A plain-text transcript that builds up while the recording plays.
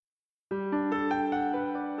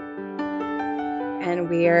and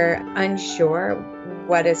we are unsure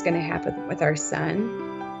what is going to happen with our son.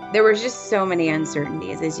 There was just so many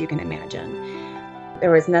uncertainties, as you can imagine.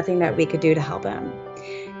 There was nothing that we could do to help him.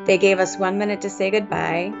 They gave us 1 minute to say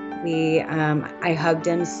goodbye. I hugged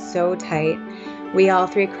him so tight. We all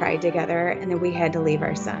three cried together, and then we had to leave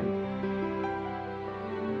our son.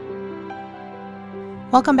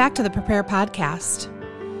 Welcome back to the Prepare Podcast.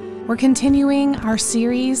 We're continuing our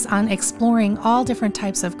series on exploring all different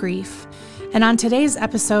types of grief. And on today's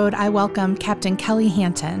episode, I welcome Captain Kelly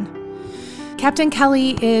Hanton. Captain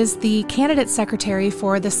Kelly is the candidate secretary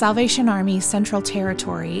for the Salvation Army Central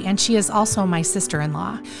Territory, and she is also my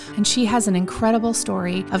sister-in-law. And she has an incredible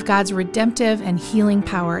story of God's redemptive and healing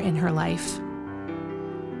power in her life.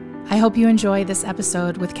 I hope you enjoy this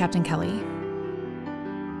episode with Captain Kelly.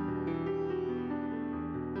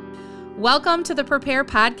 Welcome to the Prepare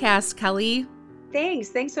Podcast, Kelly.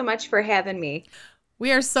 Thanks so much for having me.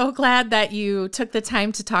 We are so glad that you took the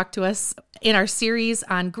time to talk to us in our series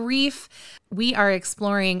on grief. We are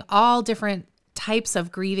exploring all different types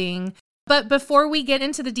of grieving. But before we get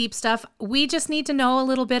into the deep stuff, we just need to know a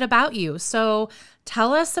little bit about you. So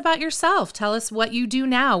tell us about yourself. Tell us what you do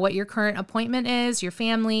now, what your current appointment is, your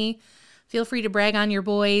family. Feel free to brag on your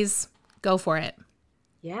boys. Go for it.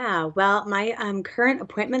 Yeah, well, my current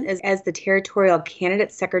appointment is as the Territorial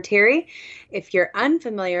Candidate Secretary. If you're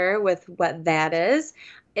unfamiliar with what that is,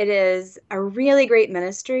 it is a really great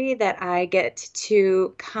ministry that I get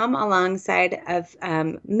to come alongside of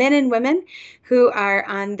men and women who are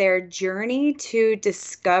on their journey to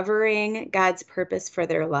discovering God's purpose for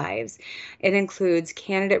their lives. It includes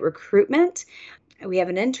candidate recruitment. We have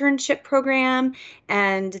an internship program,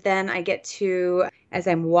 and then I get to, as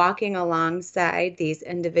I'm walking alongside these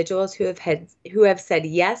individuals who have said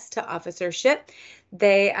yes to officership,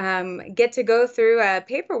 they get to go through a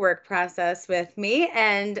paperwork process with me,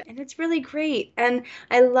 and it's really great. And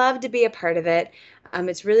I love to be a part of it.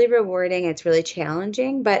 It's really rewarding. It's really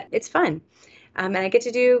challenging, but it's fun. And I get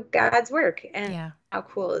to do God's work. And How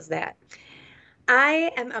cool is that?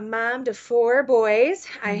 I am a mom to 4 boys.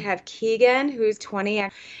 I have Keegan, who's 20,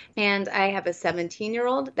 and I have a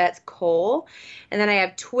 17-year-old, that's Cole. And then I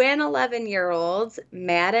have twin 11-year-olds,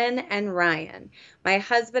 Madden and Ryan. My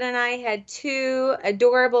husband and I had 2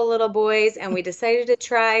 adorable little boys, and we decided to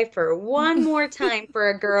try for one more time for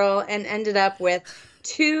a girl and ended up with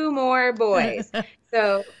 2 more boys.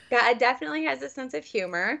 So God definitely has a sense of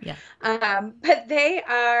humor. Yeah. But they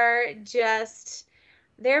are just...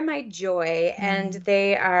 they're my joy, and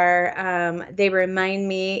they remind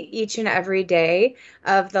me each and every day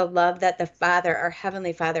of the love that the Father, our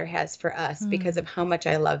Heavenly Father, has for us because of how much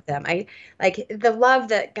I love them. I like the love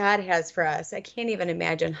that God has for us. I can't even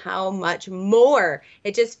imagine how much more.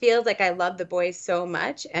 It just feels like I love the boys so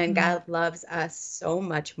much, and God loves us so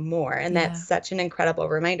much more. And that's such an incredible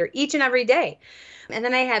reminder each and every day. And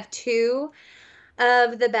then I have 2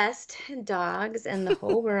 of the best dogs in the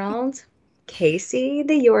whole world. Casey,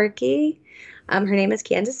 the Yorkie. Her name is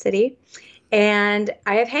Kansas City. And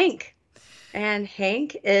I have Hank. And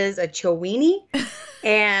Hank is a Chiweenie,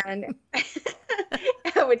 and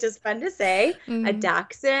which is fun to say, a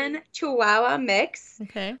Dachshund Chihuahua mix.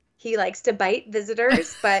 Okay. He likes to bite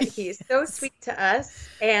visitors, but he's so sweet to us,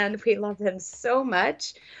 and we love him so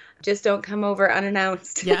much. Just don't come over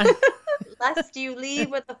unannounced. Yeah. Lest you leave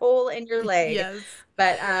with a hole in your leg. Yes.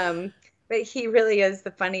 But he really is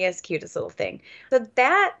the funniest, cutest little thing. So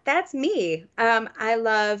that's me. I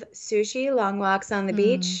love sushi, long walks on the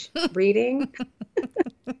beach, reading.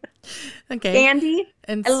 Okay. Candy.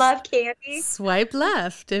 And I love candy. Swipe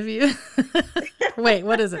left if you... Wait,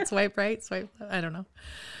 what is it? Swipe right? Swipe left? I don't know.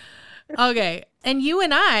 Okay. And you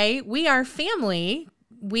and I, we are family.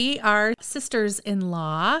 We are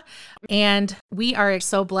sisters-in-law. And we are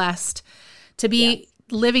so blessed to be...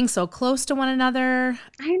 living so close to one another.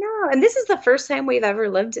 I know. And this is the first time we've ever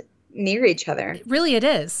lived near each other. Really, it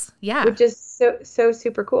is. Yeah. Which is so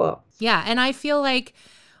super cool. Yeah. And I feel like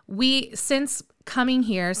since coming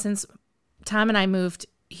here, since Tom and I moved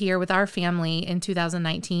here with our family in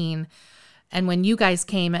 2019, and when you guys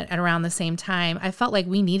came at around the same time, I felt like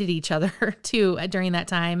we needed each other too during that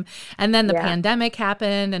time. And then the pandemic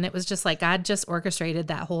happened, and it was just like God just orchestrated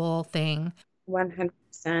that whole thing. 100%.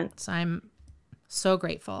 So I'm so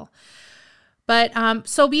grateful. But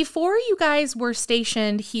so before you guys were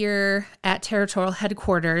stationed here at Territorial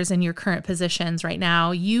Headquarters in your current positions right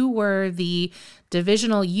now, you were the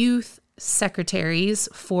Divisional Youth Secretaries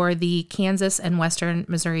for the Kansas and Western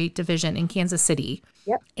Missouri Division in Kansas City.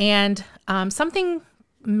 Yep. And something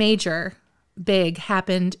big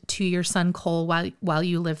happened to your son Cole while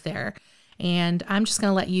you lived there. And I'm just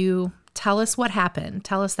going to let you tell us what happened.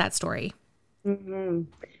 Tell us that story. Mhm.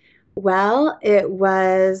 Well, it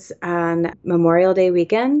was on Memorial Day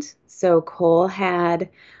weekend. So Cole had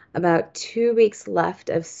about 2 weeks left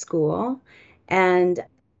of school. And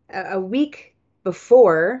a week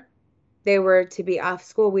before they were to be off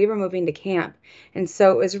school, we were moving to camp. And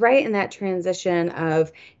so it was right in that transition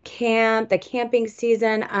of camp, the camping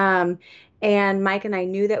season. And Mike and I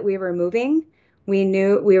knew that we were moving. We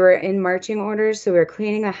knew we were in marching orders, so we were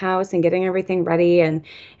cleaning the house and getting everything ready, and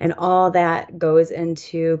all that goes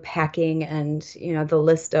into packing and the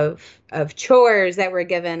list of chores that we're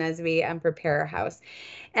given as we prepare our house.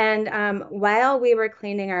 And while we were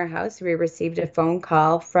cleaning our house, we received a phone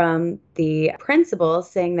call from the principal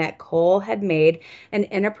saying that Cole had made an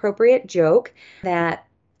inappropriate joke, that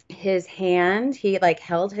he like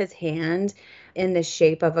held his hand in the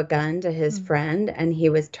shape of a gun to his Mm. friend, and he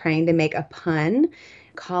was trying to make a pun,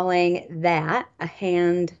 calling that a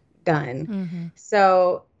handgun. Mm-hmm.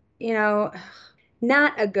 So, you know,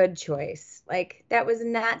 not a good choice. Like that was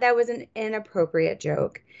an inappropriate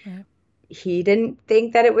joke. Right. He didn't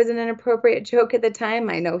think that it was an inappropriate joke at the time.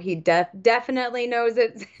 I know he definitely knows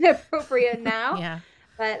it's inappropriate now. Yeah.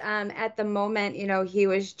 But at the moment, he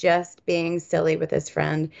was just being silly with his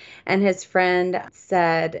friend. And his friend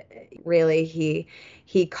said, really,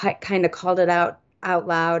 he kind of called it out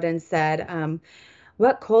loud and said,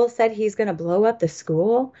 what Cole said, he's going to blow up the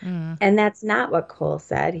school. Mm. And that's not what Cole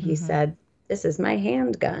said. He Mm-hmm. said, this is my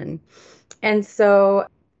handgun. And so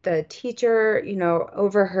the teacher,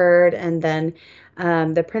 overheard, and then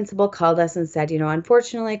the principal called us and said,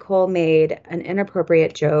 unfortunately, Cole made an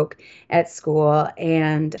inappropriate joke at school,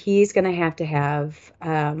 and he's going to have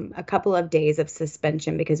a couple of days of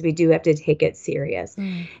suspension because we do have to take it serious.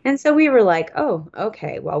 Mm. And so we were like, oh,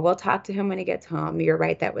 okay, well, we'll talk to him when he gets home. You're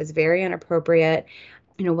right, that was very inappropriate.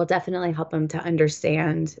 We'll definitely help them to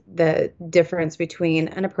understand the difference between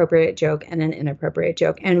an appropriate joke and an inappropriate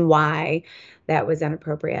joke and why that was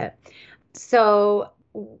inappropriate. So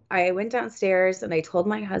I went downstairs and I told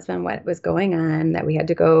my husband what was going on, that we had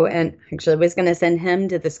to go, and actually was going to send him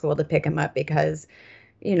to the school to pick him up because,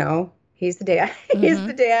 he's the dad. He's Mm-hmm.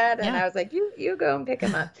 the dad. And Yeah. I was like, you go and pick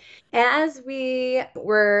him up. As we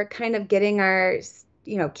were kind of getting our,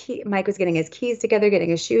 Mike was getting his keys together,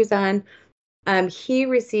 getting his shoes on, he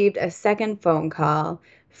received a second phone call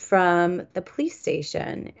from the police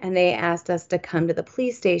station, and they asked us to come to the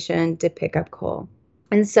police station to pick up Cole.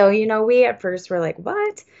 And so, we at first were like,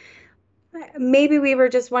 what? Maybe we were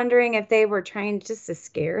just wondering if they were trying just to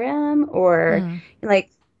scare him, or Mm.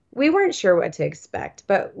 like we weren't sure what to expect,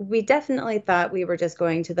 but we definitely thought we were just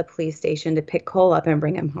going to the police station to pick Cole up and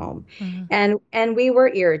bring him home. Mm-hmm. And we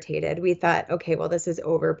were irritated. We thought, okay, well, this is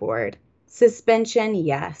overboard. Suspension,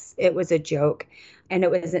 yes, it was a joke and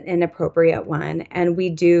it was an inappropriate one. And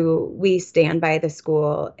we stand by the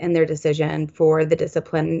school and their decision for the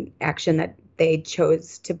discipline action that they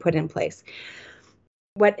chose to put in place.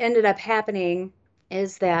 What ended up happening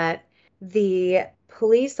is that the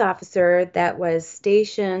police officer that was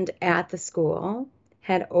stationed at the school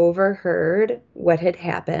had overheard what had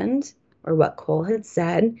happened or what Cole had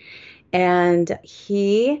said, and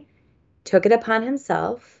he took it upon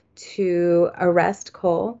himself to arrest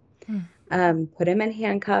Cole, Mm. put him in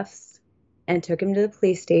handcuffs, and took him to the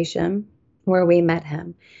police station where we met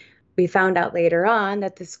him. We found out later on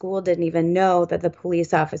that the school didn't even know that the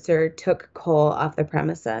police officer took Cole off the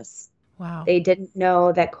premises. Wow. They didn't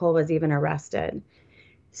know that Cole was even arrested.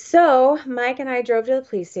 So Mike and I drove to the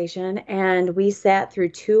police station and we sat through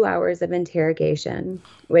 2 hours of interrogation,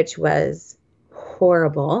 which was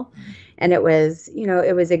horrible. And it was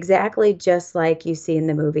exactly just like you see in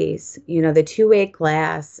the movies, the two-way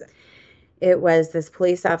glass. It was this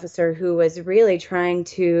police officer who was really trying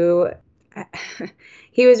to,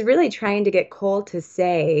 he was really trying to get Cole to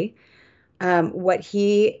say what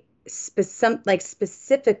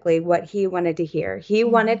specifically what he wanted to hear. He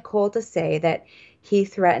Mm-hmm. wanted Cole to say that he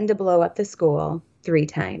threatened to blow up the school 3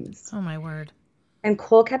 times. Oh, my word. And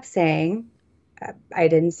Cole kept saying, I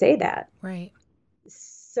didn't say that. Right.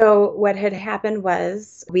 So what had happened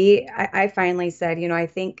was I finally said, I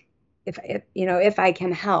think if I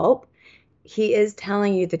can help, he is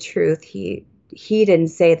telling you the truth. He didn't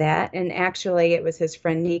say that, and actually, it was his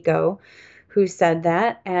friend Nico who said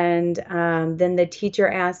that. And then the teacher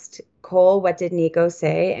asked Cole, "What did Nico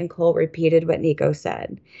say?" And Cole repeated what Nico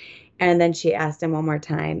said. And then she asked him one more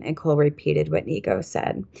time, and Cole repeated what Nico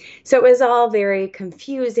said. So it was all very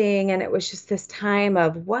confusing, and it was just this time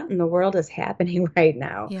of what in the world is happening right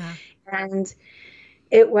now. Yeah. And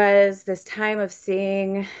it was this time of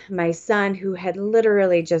seeing my son, who had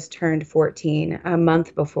literally just turned 14 a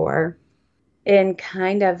month before, in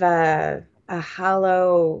kind of a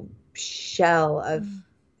hollow shell of Mm.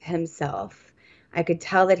 himself. I could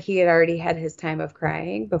tell that he had already had his time of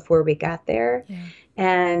crying before we got there, Yeah.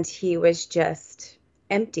 and he was just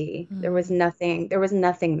empty. Mm. There was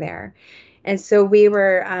nothing there. And so we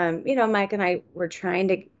were, Mike and I were trying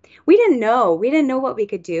to, we didn't know what we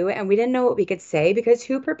could do, and we didn't know what we could say, because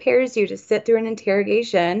who prepares you to sit through an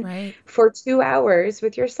interrogation Right. for 2 hours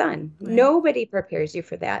with your son? Right. Nobody prepares you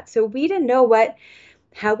for that. So we didn't know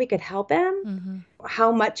how we could help him. Mm-hmm.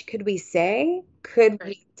 How much could we say? Could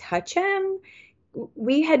we touch him?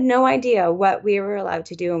 We had no idea what we were allowed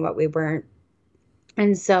to do and what we weren't.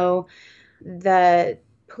 And so the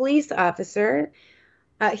police officer,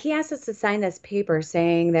 he asked us to sign this paper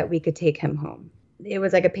saying that we could take him home. It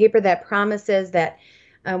was like a paper that promises that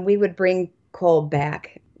we would bring Cole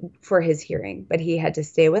back for his hearing, but he had to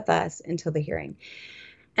stay with us until the hearing.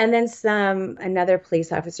 And then another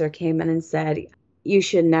police officer came in and said, "You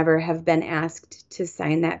should never have been asked to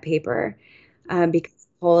sign that paper, because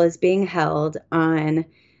Cole is being held on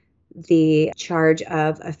the charge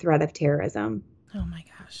of a threat of terrorism." Oh my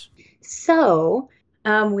gosh. So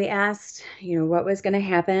we asked, what was going to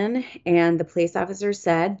happen. And the police officer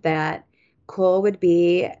said that Cole would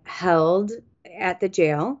be held at the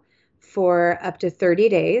jail for up to 30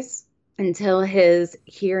 days until his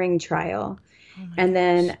hearing trial. Oh my And gosh.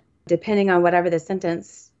 then, depending on whatever the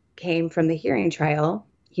sentence came from the hearing trial,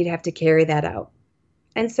 he'd have to carry that out.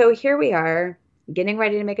 And so here we are, getting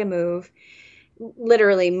ready to make a move,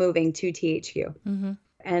 literally moving to THQ. Mm-hmm.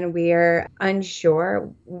 And we are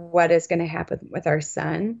unsure what is going to happen with our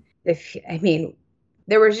son.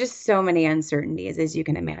 There were just so many uncertainties, as you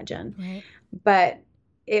can imagine. Right. But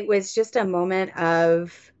it was just a moment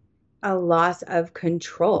of a loss of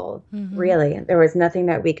control, Mm-hmm. really. There was nothing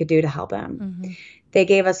that we could do to help him. Mm-hmm. They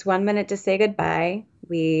gave us 1 minute to say goodbye.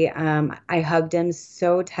 I hugged him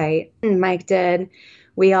so tight, and Mike did.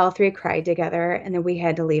 We all three cried together, and then we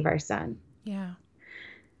had to leave our son. Yeah.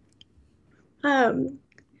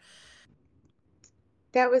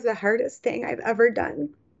 That was the hardest thing I've ever done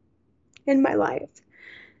in my life.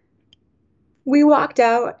 We walked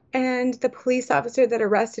out, and the police officer that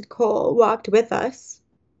arrested Cole walked with us.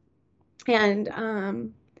 And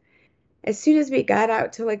as soon as we got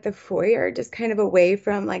out to like the foyer, just kind of away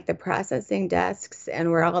from like the processing desks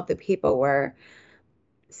and where all of the people were,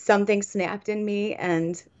 something snapped in me,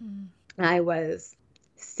 and I was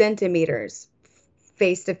centimeters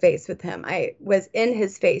face to face with him. I was in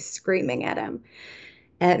his face screaming at him.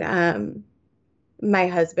 And my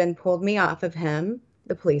husband pulled me off of him,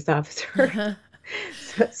 the police officer,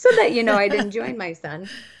 so that I didn't join my son.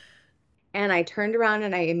 And I turned around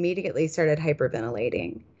and I immediately started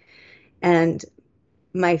hyperventilating. And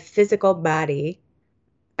my physical body,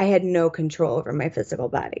 I had no control over my physical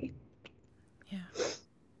body. Yeah.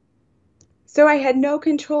 So I had no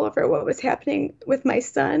control over what was happening with my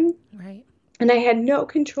son. Right. And I had no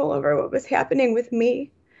control over what was happening with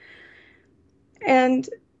me. And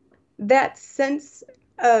that sense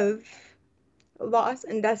of loss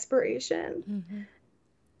and desperation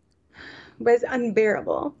was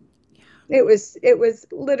unbearable. Yeah. It was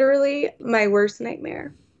literally my worst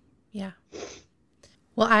nightmare. Yeah.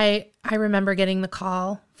 Well, I remember getting the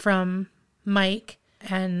call from Mike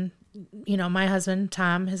and my husband,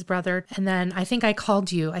 Tom, his brother, and then I think I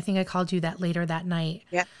called you. I think I called you that later that night.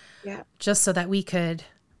 Yeah. Yeah. Just so that we could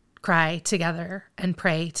cry together and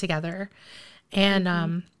pray together. And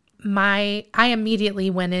I immediately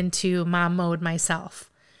went into mom mode myself.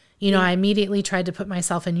 I immediately tried to put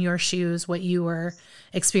myself in your shoes, what you were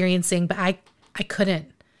experiencing, but I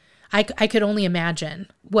couldn't. I could only imagine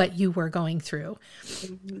what you were going through.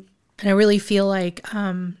 And I really feel like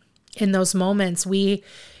in those moments,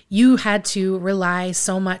 you had to rely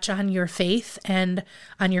so much on your faith and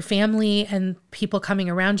on your family and people coming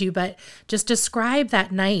around you. But just describe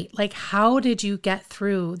that night. Like, how did you get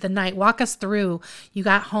through the night? Walk us through. You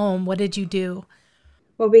got home. What did you do?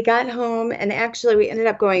 Well, we got home, and actually we ended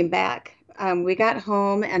up going back. We got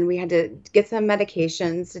home and we had to get some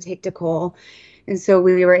medications to take to Cole. And so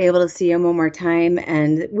we were able to see him one more time.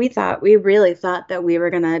 And we really thought that we were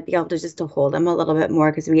going to be able to just to hold him a little bit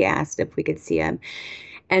more, because we asked if we could see him.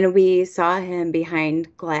 And we saw him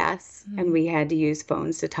behind glass, and we had to use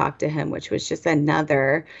phones to talk to him, which was just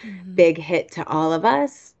another big hit to all of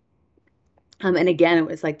us. And again, it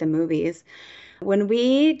was like the movies. When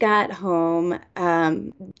we got home,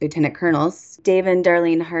 Lieutenant Colonels Dave and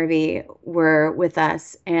Darlene Harvey were with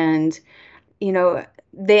us, and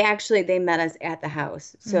they met us at the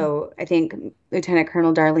house. So I think Lieutenant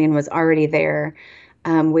Colonel Darlene was already there,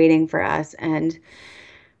 waiting for us, and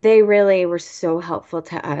they really were so helpful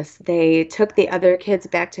to us. They took the other kids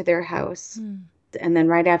back to their house. And then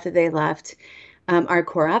right after they left, our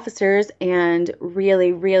Corps officers and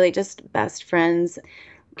really, really just best friends,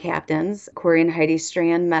 captains, Corey and Heidi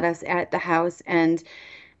Strand, met us at the house and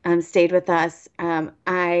stayed with us.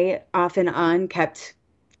 I off and on kept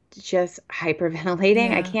just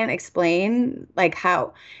hyperventilating. I Yeah. can't explain like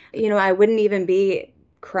how, I wouldn't even be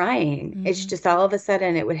crying. It's just all of a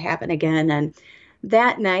sudden it would happen again. And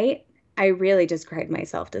that night, I really just cried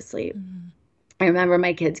myself to sleep. I remember my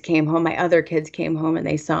other kids came home and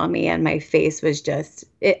they saw me and my face was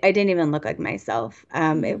I didn't even look like myself.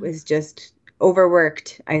 It was just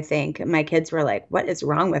overworked, I think. My kids were like, what is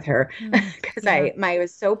wrong with her? Because Yeah. I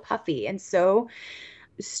was so puffy and so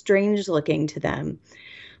strange looking to them.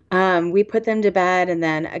 We put them to bed, and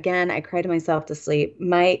then again, I cried myself to sleep.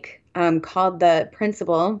 Mike called the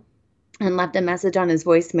principal and left a message on his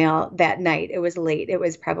voicemail that night. It was late. It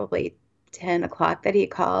was probably 10 o'clock that he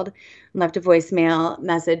called and left a voicemail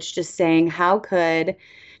message just saying, how could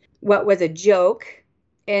what was a joke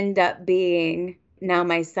end up being now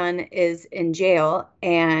my son is in jail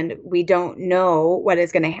and we don't know what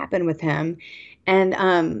is going to happen with him. And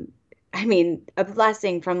I mean, a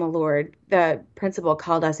blessing from the Lord. The principal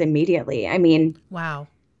called us immediately. I mean, Wow.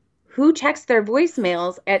 who checks their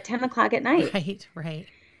voicemails at 10 o'clock at night? Right, right.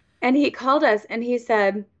 And he called us and he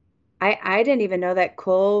said, I didn't even know that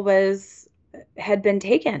Cole had been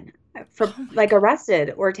taken for like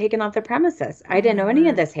arrested or taken off the premises. I didn't know any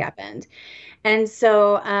of this happened. And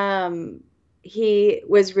so he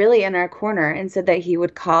was really in our corner and said that he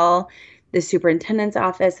would call the superintendent's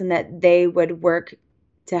office and that they would work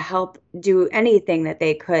to help do anything that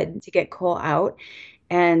they could to get Cole out.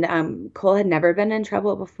 And Cole had never been in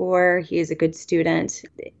trouble before. He is a good student.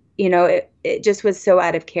 It just was so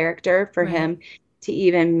out of character for him to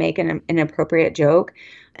even make an appropriate joke.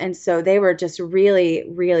 And so they were just really,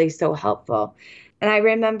 really so helpful. And I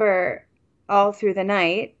remember all through the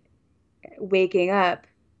night waking up,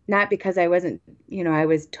 not because I wasn't, I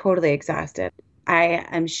was totally exhausted. I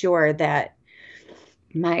am sure that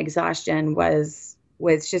my exhaustion was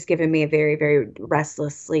just giving me a very, very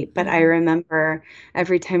restless sleep. But I remember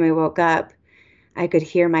every time I woke up, I could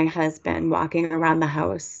hear my husband walking around the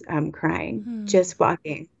house, crying, just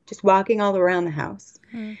walking all around the house.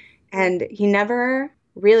 And he never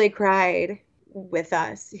really cried with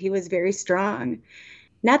us. He was very strong.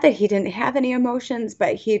 Not that he didn't have any emotions,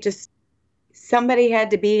 but somebody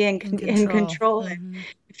had to be in control and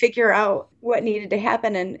figure out what needed to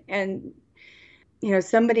happen. And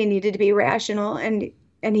somebody needed to be rational, and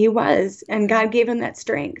he was, and God gave him that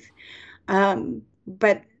strength.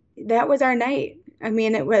 But that was our night. I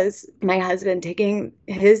mean, it was my husband taking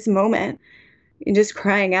his moment and just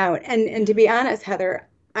crying out. And to be honest, Heather,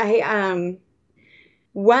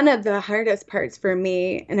 one of the hardest parts for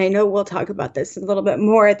me, and I know we'll talk about this a little bit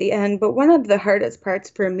more at the end, but one of the hardest parts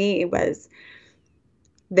for me was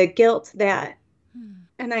the guilt and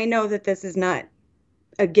I know that this is not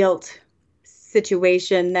a guilt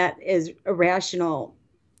situation that is irrational.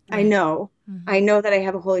 Right. I know that I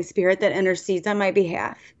have a Holy Spirit that intercedes on my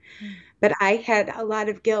behalf. But I had a lot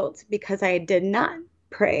of guilt because I did not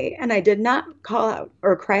pray and I did not call out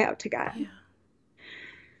or cry out to God. Yeah.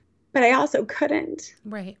 But I also couldn't.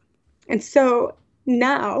 Right. And so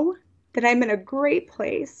now that I'm in a great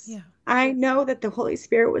place, I know that the Holy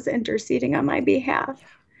Spirit was interceding on my behalf. Yeah.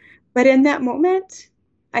 But in that moment,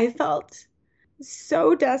 I felt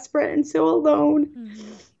so desperate and so alone.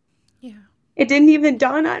 Yeah. It didn't even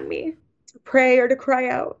dawn on me to pray or to cry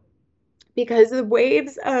out because the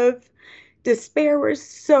waves of despair were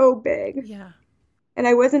so big. Yeah. And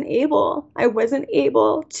I wasn't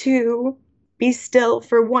able to be still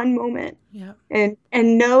for one moment. Yeah. And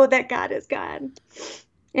know that God is God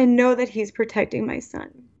and know that he's protecting my son.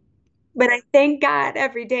 But I thank God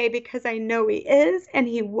every day because I know he is and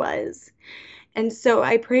he was. And so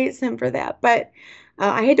I praise him for that. But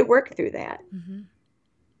I had to work through that.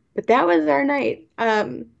 But that was our night.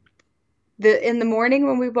 In the morning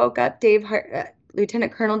when we woke up,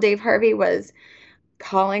 Lieutenant Colonel Dave Harvey was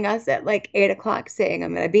calling us at like 8 o'clock saying,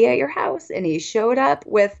 I'm going to be at your house. And he showed up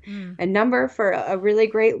with a number for a really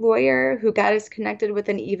great lawyer who got us connected with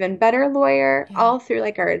an even better lawyer, all through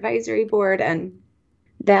like our advisory board. And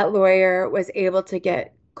that lawyer was able to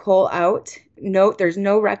get Cole out. No, there's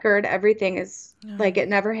no record. Everything is like it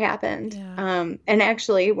never happened. Yeah. And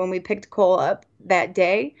actually, when we picked Cole up that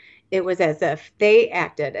day, it was as if they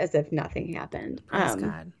acted as if nothing happened. Praise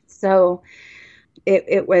God. So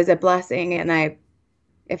it was a blessing. And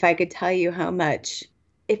if I could tell you how much,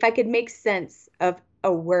 if I could make sense of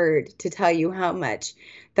a word to tell you how much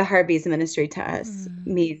the Harvey's ministry to us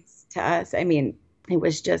means to us, I mean, it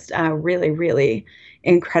was just really, really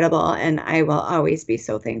incredible. And I will always be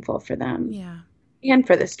so thankful for them Yeah. and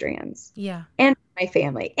for the Strands Yeah. and my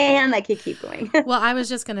family. And I could keep going. Well, I was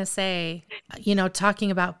just going to say,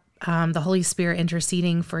 talking about the Holy Spirit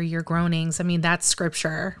interceding for your groanings. I mean, that's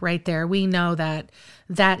scripture right there. We know that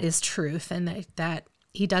that is truth and that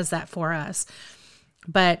he does that for us.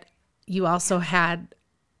 But you also had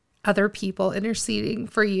other people interceding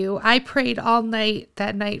for you. I prayed all night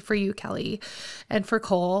that night for you, Kelly, and for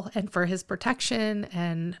Cole and for his protection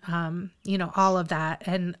and, all of that.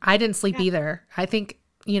 And I didn't sleep either. I think,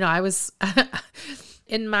 I was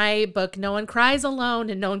in my book, no one cries alone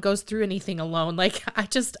and no one goes through anything alone. Like I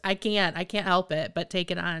can't help it, but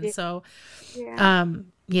take it on. So,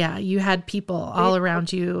 you had people all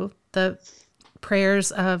around you, the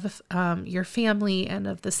prayers of your family and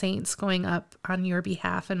of the saints going up on your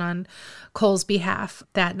behalf and on Cole's behalf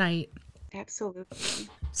that night. Absolutely.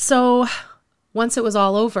 So once it was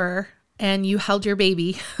all over and you held your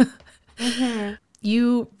baby,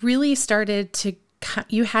 you really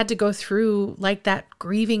you had to go through like that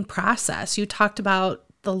grieving process. You talked about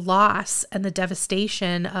the loss and the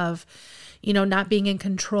devastation of, not being in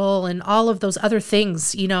control and all of those other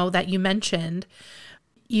things, that you mentioned.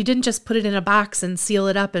 You didn't just put it in a box and seal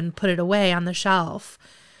it up and put it away on the shelf.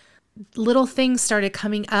 Little things started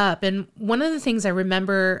coming up. And one of the things I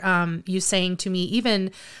remember you saying to me,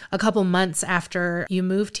 even a couple months after you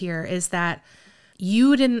moved here, is that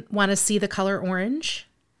you didn't want to see the color orange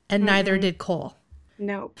and neither did Cole.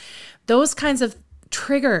 No. Those kinds of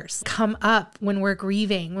triggers come up when we're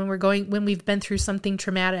grieving, when we've been through something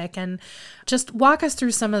traumatic. And just walk us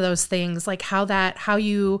through some of those things, like how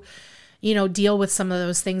you deal with some of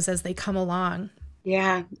those things as they come along.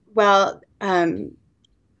 Yeah. Well,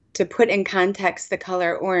 to put in context the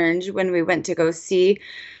color orange, when we went to go see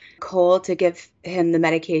Cole to give him the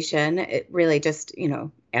medication, it really just,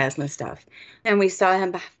 asthma stuff. And we saw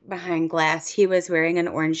him behind glass. He was wearing an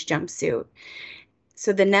orange jumpsuit.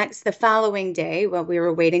 So the following day, while we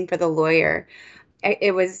were waiting for the lawyer,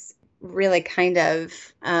 it was really kind of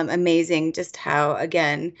amazing just how,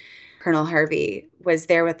 again, Colonel Harvey was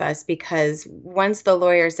there with us, because once the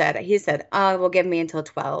lawyer said, oh, well, give me until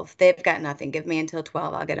 12. They've got nothing. Give me until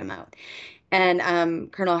 12. I'll get them out.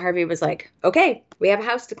 And Colonel Harvey was like, okay, we have a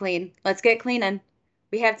house to clean. Let's get cleaning.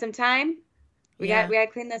 We have some time. We got to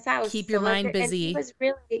clean this house. Keep your mind busy.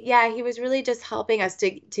 And he was really just helping us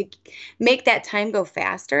to make that time go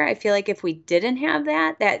faster. I feel like if we didn't have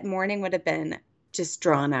that morning would have been just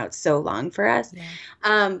drawn out so long for us.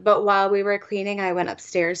 Yeah. But while we were cleaning, I went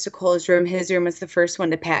upstairs to Cole's room. His room was the first one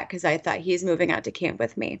to pack because I thought he's moving out to camp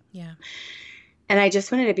with me. Yeah. And I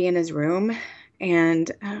just wanted to be in his room.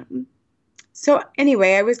 And so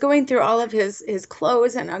anyway, I was going through all of his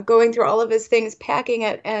clothes and going through all of his things, packing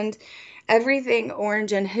it, and everything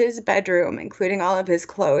orange in his bedroom, including all of his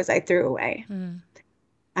clothes, I threw away.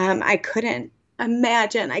 I couldn't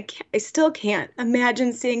imagine. I still can't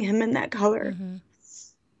imagine seeing him in that color.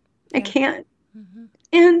 I can't.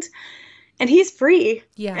 And he's free.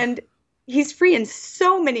 Yeah. And he's free in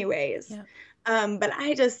so many ways. Yeah. But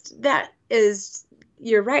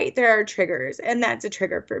you're right. There are triggers, and that's a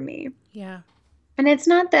trigger for me. Yeah. And it's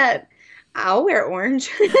not that I'll wear orange.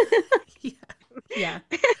 Yeah.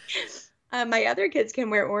 My other kids can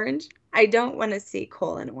wear orange. I don't want to see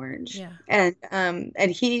Cole in orange. Yeah. And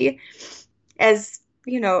he, as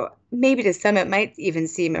maybe to some it might even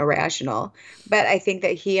seem irrational, but I think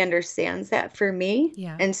that he understands that for me.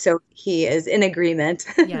 Yeah. And so he is in agreement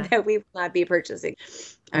that we will not be purchasing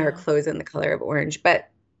our clothes in the color of orange. But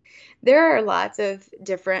there are lots of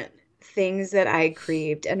different things that I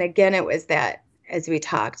grieved. And again, it was that, as we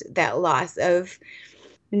talked, that loss of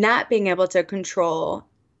not being able to control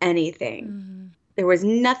anything. There was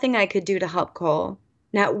nothing I could do to help Cole.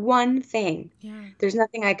 Not one thing. Yeah. There's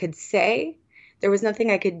nothing I could say. There was nothing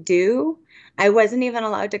I could do. I wasn't even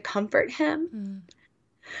allowed to comfort him.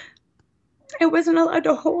 I wasn't allowed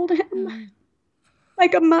to hold him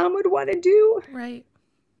like a mom would want to do. Right.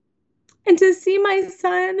 And to see my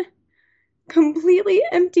son completely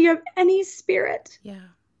empty of any spirit. Yeah.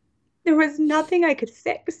 There was nothing I could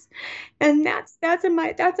fix. And that's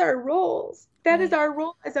our roles. That is our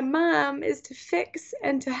role as a mom, is to fix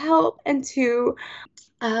and to help and to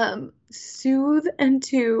soothe and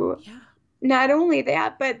to not only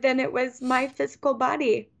that, but then it was my physical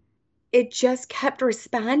body. It just kept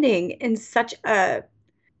responding in such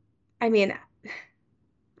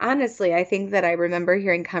honestly, I think that I remember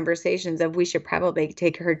hearing conversations of we should probably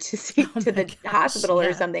take her to the hospital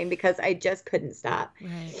or something, because I just couldn't stop.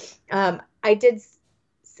 Right. I did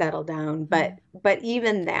settle down, but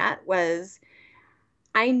even that was,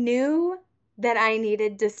 I knew that I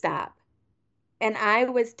needed to stop. And I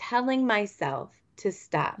was telling myself to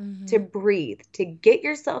stop, to Mm-hmm. breathe, to get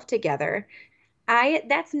yourself together.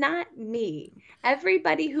 That's not me.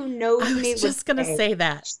 Everybody who I knows was me would just going to say, say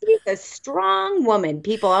that. she's a strong woman.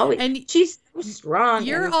 People always, And she's so strong.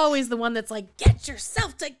 you're And always the one that's like, get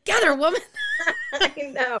yourself together, woman.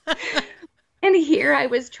 I know. And here I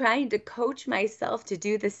was trying to coach myself to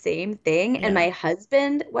do the same thing. And Yeah. my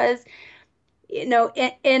husband was, in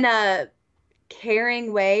a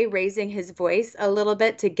caring way, raising his voice a little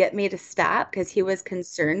bit to get me to stop because he was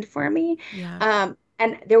concerned for me. Yeah.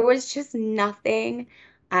 And there was just nothing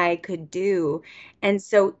I could do. And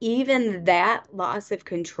so even that loss of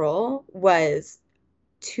control was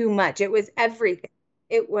too much. It was everything.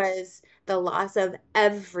 It was the loss of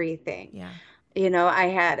everything. Yeah. I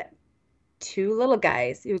had two little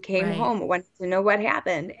guys who came Right. home wanted to know what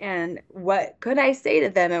happened and what could I say to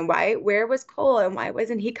them and where was Cole and why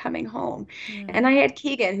wasn't he coming home? Yeah. And I had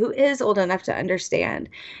Keegan, who is old enough to understand,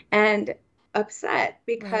 and upset Right.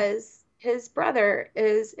 because his brother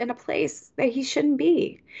is in a place that he shouldn't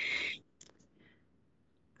be.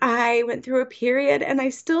 I went through a period and I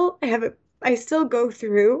still go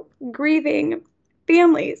through grieving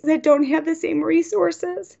families that don't have the same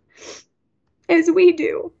resources as we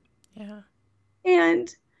do. Yeah.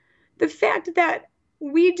 And the fact that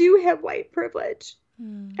we do have white privilege,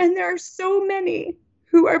 Mm. and there are so many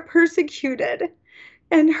who are persecuted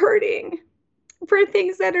and hurting for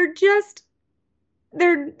things that are just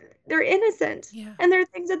they're they're innocent Yeah. and they're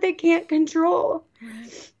things that they can't control.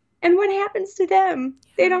 Right. And what happens to them?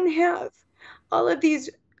 They Yeah. don't have all of these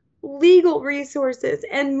legal resources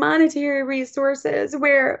and monetary resources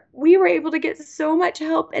where we were able to get so much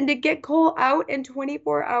help and to get Cole out in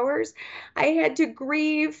 24 hours. I had to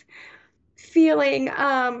grieve feeling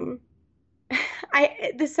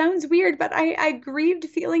this sounds weird, but I grieved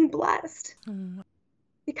feeling blessed Mm.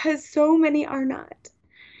 because so many are not.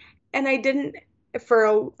 And I didn't, for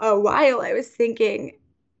a while, I was thinking,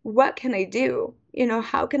 what can I do?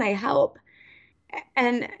 How can I help?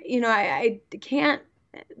 And, I can't,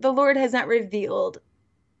 the Lord has not revealed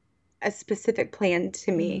a specific plan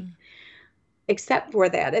to me, Mm. except for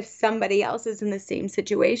that if somebody else is in the same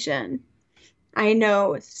situation. I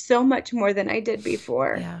know so much more than I did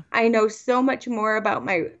before. Yeah. I know so much more about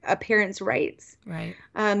my parents' rights, Right.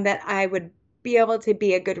 that I would be able to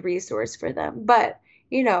be a good resource for them. But,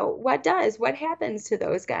 what happens to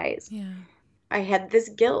those guys? Yeah. I had this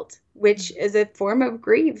guilt, which Mm. is a form of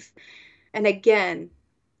grief. And again,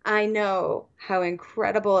 I know how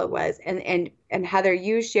incredible it was. And Heather,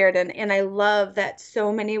 you shared, and I love that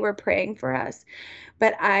so many were praying for us.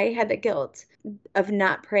 But I had the guilt of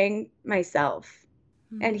not praying myself.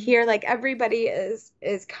 And Mm-hmm. here, like, everybody is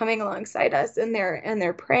coming alongside us and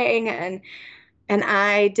they're praying, and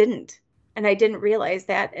I didn't realize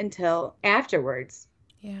that until afterwards.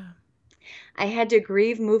 Yeah. I had to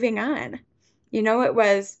grieve moving on. It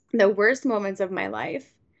was the worst moments of my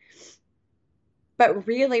life, but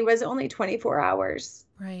really was only 24 hours.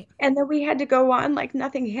 Right. And then we had to go on like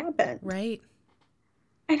nothing happened. Right.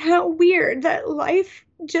 And how weird that life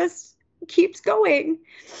just keeps going,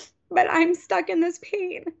 but I'm stuck in this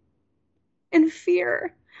pain and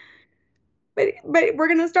fear. But we're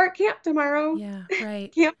gonna start camp tomorrow. Yeah.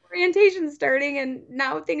 Right. Camp orientation starting, and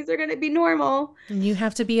now things are gonna be normal. And you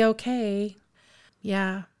have to be okay.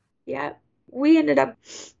 Yeah. Yeah. We ended up,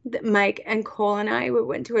 Mike and Cole and I, we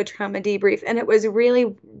went to a trauma debrief, and it was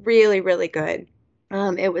really, really, really good.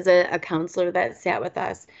 It was a counselor that sat with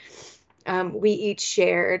us. We each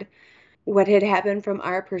shared what had happened from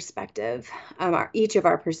our perspective, each of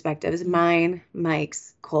our perspectives, Mm. mine,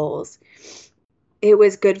 Mike's, Cole's. It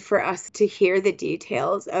was good for us to hear the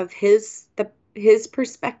details of his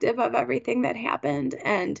perspective of everything that happened,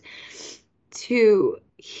 and to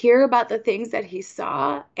hear about the things that he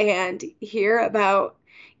saw and hear about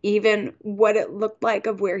even what it looked like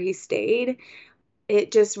of where he stayed.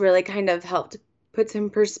 It just really kind of helped put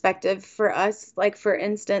some perspective for us. Like, for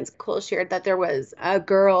instance, Cole shared that there was a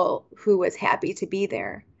girl who was happy to be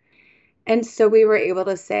there. And so we were able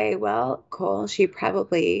to say, well, Cole, she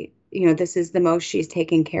probably, this is the most she's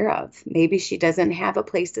taken care of. Maybe she doesn't have a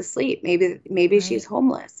place to sleep. Maybe she's Right.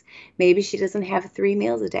 homeless. Maybe she doesn't have 3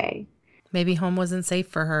 meals a day. Maybe home wasn't safe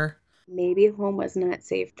for her. Maybe home was not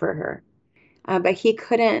safe for her. But he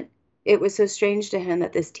couldn't, it was so strange to him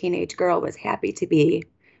that this teenage girl was happy to be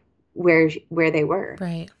where they were.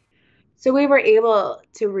 Right. So we were able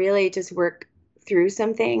to really just work through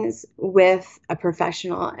some things with a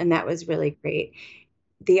professional, and that was really great.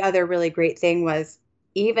 The other really great thing was,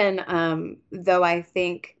 even though I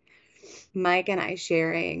think Mike and I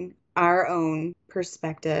sharing our own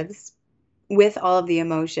perspectives with all of the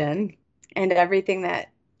emotion and everything that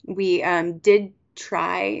we did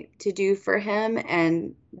try to do for him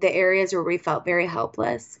and the areas where we felt very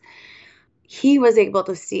helpless, he was able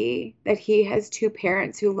to see that he has two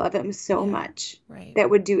parents who love him so much right. that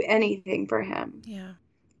would do anything for him. Yeah.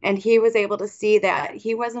 And he was able to see that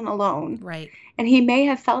he wasn't alone. Right. And he may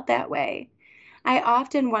have felt that way. I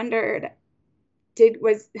often wondered,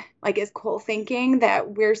 is Cole thinking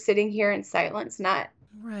that we're sitting here in silence,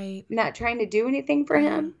 Right. not trying to do anything for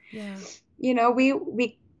him? Yeah. You know,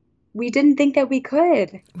 we didn't think that we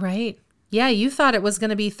could. Right. Yeah, you thought it was going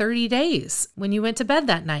to be 30 days when you went to bed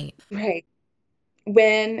that night. Right.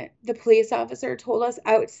 When the police officer told us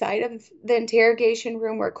outside of the interrogation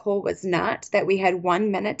room where Cole was not, that we had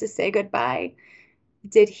 1 minute to say goodbye,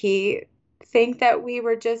 did he think that we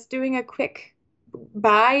were just doing a quick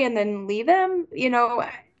bye and then leave him?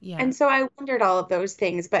 Yeah. And so I wondered all of those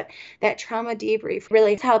things, but that trauma debrief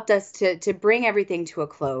really helped us to bring everything to a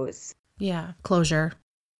close. Yeah. Closure.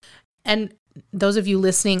 And those of you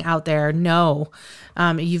listening out there know,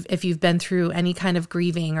 if you've been through any kind of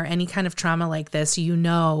grieving or any kind of trauma like this, you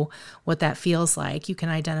know what that feels like. You can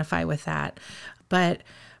identify with that. But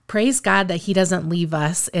praise God that he doesn't leave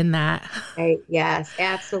us in that. Right. Yes,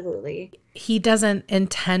 absolutely. He doesn't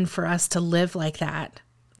intend for us to live like that.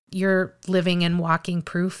 You're living and walking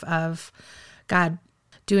proof of God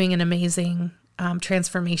doing an amazing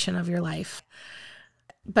transformation of your life.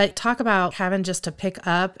 But talk about having just to pick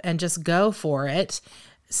up and just go for it.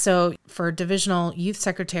 So for divisional youth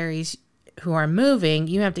secretaries who are moving,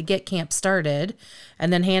 you have to get camp started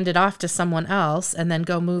and then hand it off to someone else and then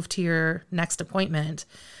go move to your next appointment,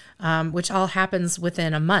 which all happens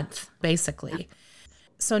within a month, basically.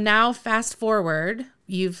 So now fast forward,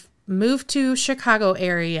 you've moved to Chicago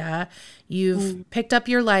area, you've picked up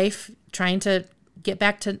your life, trying to get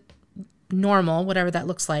back to normal, whatever that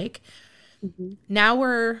looks like. Mm-hmm. Now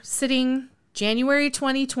we're sitting January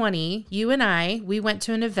 2020, you and we went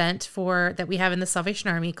to an event that we have in the Salvation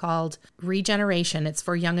Army called Regeneration. It's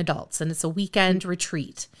for young adults and it's a weekend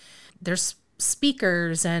retreat. There's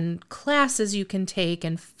speakers and classes you can take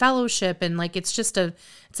and fellowship and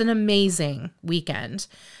it's an amazing weekend.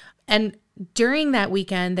 And during that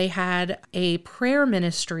weekend, they had a prayer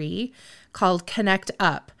ministry called Connect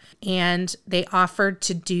Up, and they offered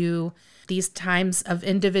to do these times of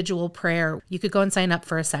individual prayer. You could go and sign up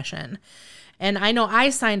for a session. And I know I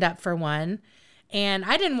signed up for one and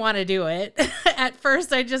I didn't want to do it. At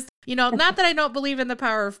first, I just, not that I don't believe in the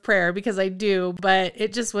power of prayer because I do, but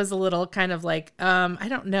it just was a little kind of like, I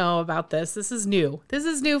don't know about this. This is new. This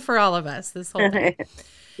is new for all of us, this whole thing.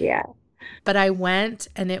 Yeah. But I went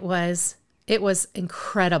and it was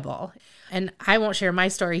incredible. And I won't share my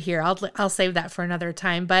story here. I'll save that for another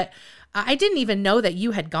time. But I didn't even know that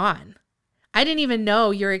you had gone. I didn't even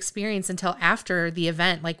know your experience until after the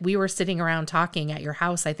event. Like we were sitting around talking at your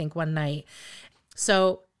house, I think one night.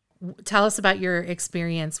 So tell us about your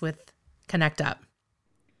experience with Connect Up.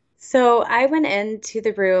 So I went into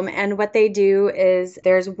the room and what they do is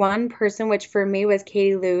there's one person, which for me was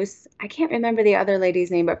Katie Luce. I can't remember the other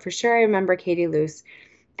lady's name, but for sure I remember Katie Luce.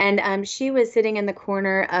 And she was sitting in the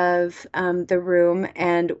corner of the room,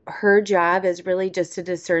 and her job is really just to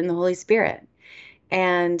discern the Holy Spirit.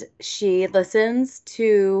 And she listens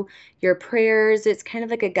to your prayers. It's kind of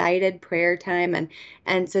like a guided prayer time.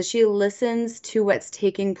 And so she listens to what's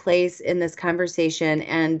taking place in this conversation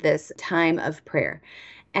and this time of prayer.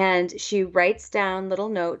 And she writes down little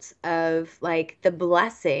notes of like the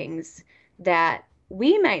blessings that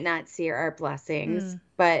we might not see are our blessings,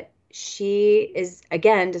 but she is,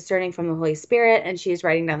 again, discerning from the Holy Spirit, and she's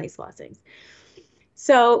writing down these blessings.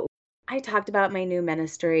 So I talked about my new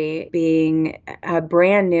ministry being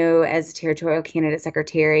brand new as territorial candidate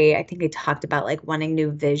secretary. I think I talked about like wanting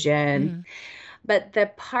new vision. But the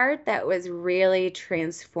part that was really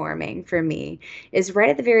transforming for me is right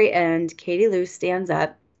at the very end, Katie Luce stands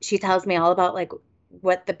up. She tells me all about like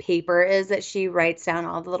what the paper is that she writes down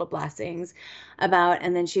all the little blessings about.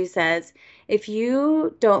 And then she says, if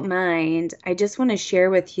you don't mind, I just want to share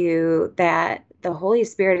with you that the Holy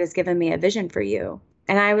Spirit has given me a vision for you.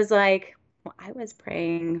 And I was like, well, I was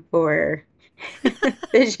praying for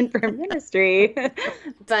vision for ministry.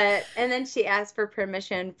 And then she asked for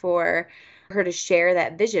permission for her to share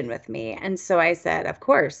that vision with me. And so I said, of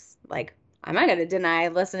course, like, I'm not going to deny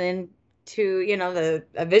listening to,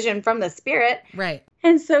 a vision from the Spirit. Right.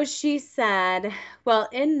 And so she said, well,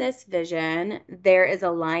 in this vision, there is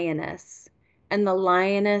a lioness, and the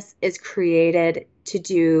lioness is created to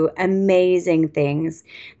do amazing things.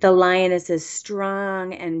 The lioness is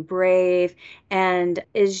strong and brave and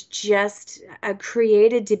is just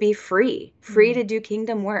created to be free to do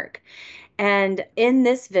kingdom work. And in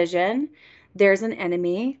this vision, there's an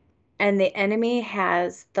enemy, and the enemy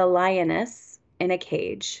has the lioness in a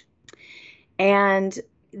cage. And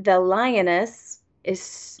the lioness is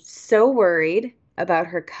so worried about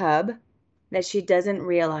her cub that she doesn't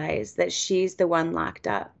realize that she's the one locked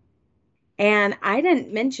up. And I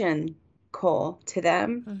didn't mention Cole to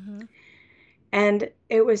them. Mm-hmm. And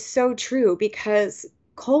it was so true because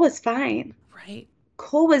Cole was fine. Right.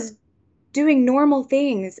 Cole was doing normal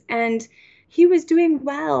things and he was doing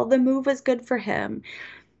well. The move was good for him.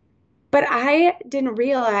 But I didn't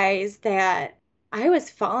realize that I was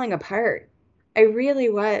falling apart. I really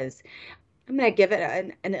was. I'm going to give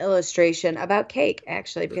it an illustration about cake,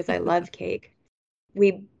 actually, because I love cake.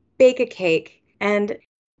 We bake a cake, and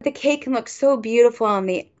the cake can look so beautiful on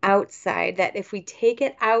the outside that if we take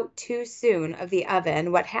it out too soon of the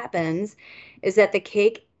oven, what happens is that the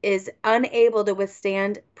cake is unable to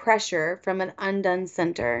withstand pressure from an undone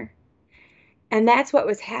center. And that's what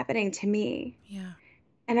was happening to me. Yeah.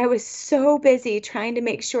 And I was so busy trying to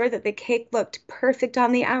make sure that the cake looked perfect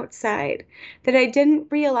on the outside that I didn't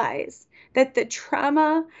realize that the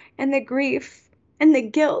trauma and the grief and the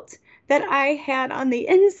guilt that I had on the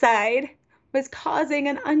inside was causing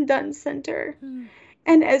an undone center.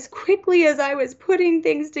 And as quickly as I was putting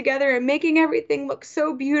things together and making everything look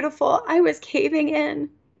so beautiful, I was caving in.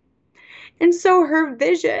 And so her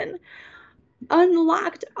vision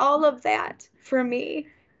unlocked all of that for me.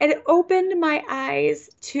 And it opened my eyes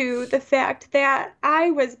to the fact that I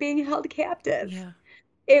was being held captive. Yeah.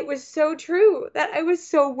 It was so true that I was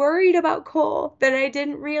so worried about Cole that I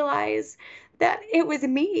didn't realize that it was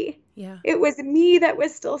me. Yeah. It was me that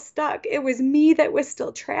was still stuck. It was me that was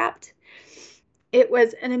still trapped. It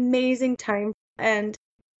was an amazing time. And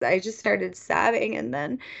I just started sobbing and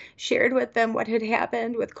then shared with them what had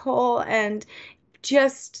happened with Cole and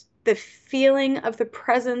just the feeling of the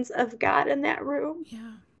presence of God in that room.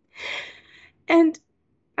 Yeah. And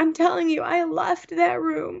I'm telling you, I left that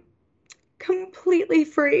room completely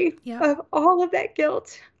free of all of that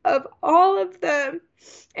guilt, of all of the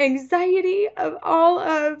anxiety, of all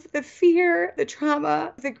of the fear, the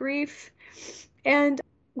trauma, the grief. And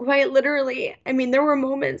quite literally, I mean, there were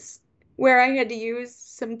moments where I had to use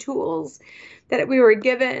some tools that we were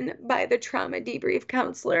given by the trauma debrief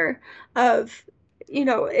counselor of, you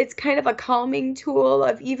know, it's kind of a calming tool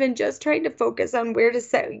of even just trying to focus on where to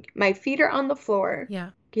sit. My feet are on the floor. Yeah.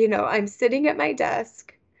 You know, I'm sitting at my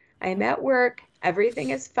desk. I'm at work.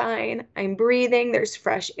 Everything is fine. I'm breathing. There's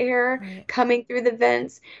fresh air coming through the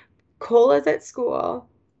vents. Cole is at school.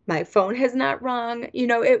 My phone has not rung. You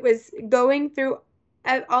know, it was going through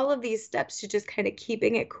all of these steps to just kind of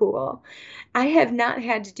keeping it cool. I have not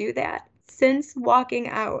had to do that since walking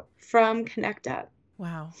out from Connect Up.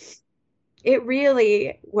 Wow. It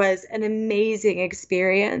really was an amazing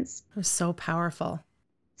experience. It was so powerful.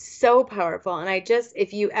 So powerful. And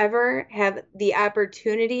if you ever have the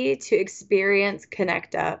opportunity to experience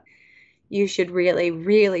Connect Up, you should really,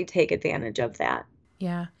 really take advantage of that.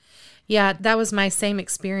 Yeah. Yeah, that was my same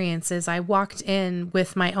experience. Is I walked in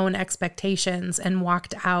with my own expectations and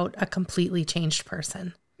walked out a completely changed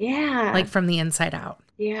person. Yeah. Like from the inside out.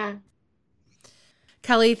 Yeah.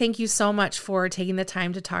 Kelly, thank you so much for taking the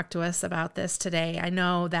time to talk to us about this today. I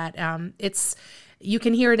know that you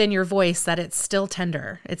can hear it in your voice that it's still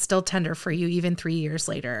tender. It's still tender for you even 3 years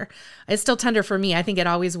later. It's still tender for me. I think it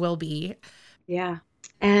always will be. Yeah.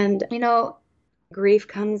 And, you know, grief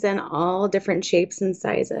comes in all different shapes and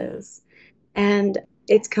sizes. And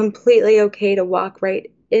it's completely okay to walk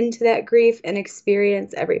right into that grief and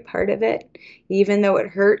experience every part of it, even though it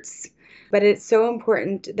hurts. But it's so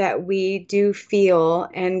important that we do feel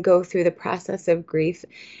and go through the process of grief.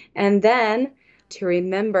 And then to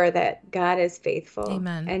remember that God is faithful.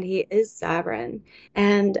 Amen. And He is sovereign.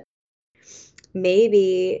 And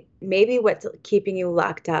maybe what's keeping you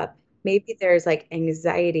locked up, maybe there's like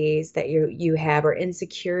anxieties that you have, or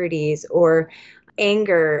insecurities, or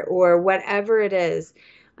anger, or whatever it is,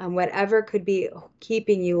 whatever could be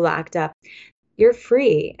keeping you locked up. You're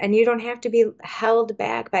free, and you don't have to be held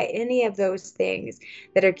back by any of those things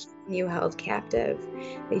that are keeping you held captive.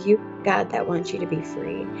 That you, God, that wants you to be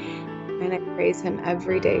free. And I praise Him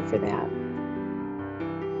every day for that.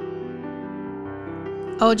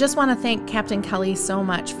 Oh, just want to thank Captain Kelly so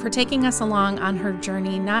much for taking us along on her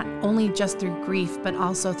journey, not only just through grief, but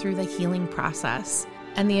also through the healing process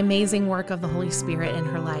and the amazing work of the Holy Spirit in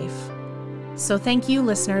her life. So thank you,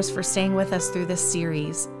 listeners, for staying with us through this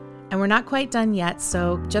series. And we're not quite done yet,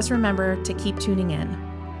 so just remember to keep tuning in.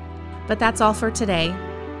 But that's all for today.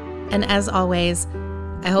 And as always,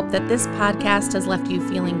 I hope that this podcast has left you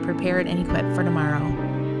feeling prepared and equipped for tomorrow.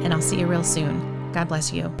 And I'll see you real soon. God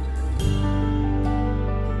bless you.